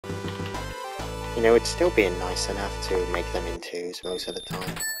You know, it's still being nice enough to make them in twos most of the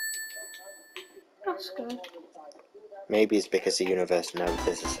time. That's good. Maybe it's because the universe knows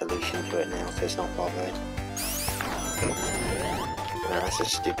there's a solution to it now, so it's not bothered. Nah, that's a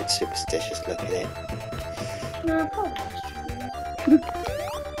stupid, superstitious look at it. No, probably that's true.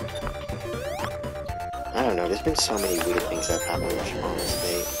 I don't know, there's been so many weird things that have happened,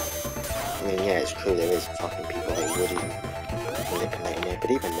 honestly. I mean, yeah, it's true, there is fucking people that would even manipulating it,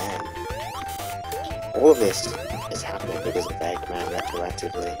 but even then, all of this is happening because of Eggman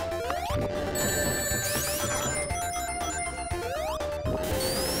retroactively.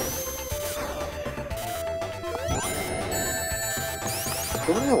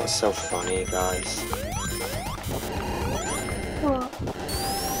 You wanna know what's so funny, guys? What?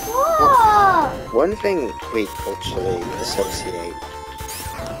 What? One thing we culturally associate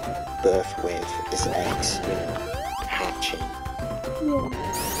birth with is eggs, you know, hatching. Yeah.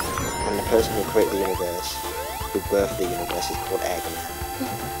 And the person who created the universe, who birthed the universe, is called Eggman.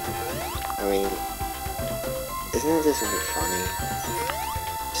 I mean, isn't that just a bit funny?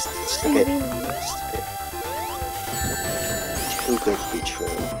 Just a bit too good to be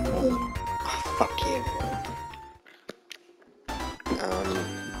true. Oh, fuck you.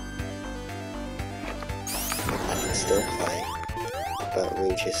 I can still play, but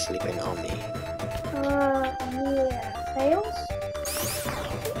Rouge is sleeping on me. Yeah. Fails?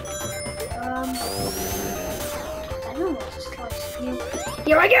 I don't know what to slice you.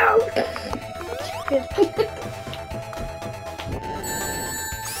 Here I go! Good.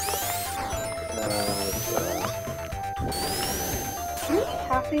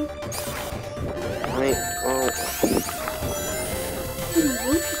 Happy? I mean, well...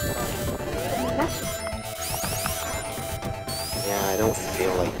 Yeah, I don't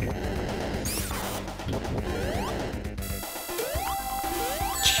feel like...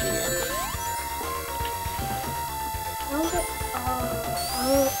 cheating.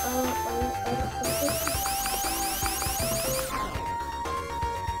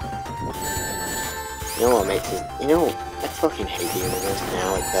 You know what makes it... You know, I fucking hate the universe.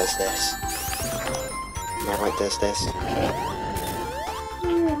 Now it does this. Now it does this.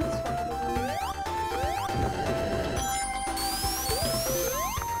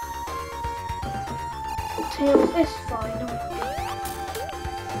 It's fine.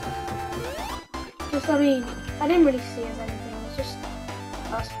 Just, I mean, I didn't really see it as anything. It was just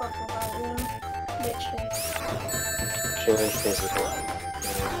us fucking about, you know? Literally. Purely physical.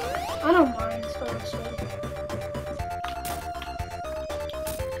 I don't mind, honestly.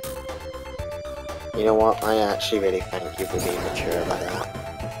 You know what? I actually really thank you for being mature about that.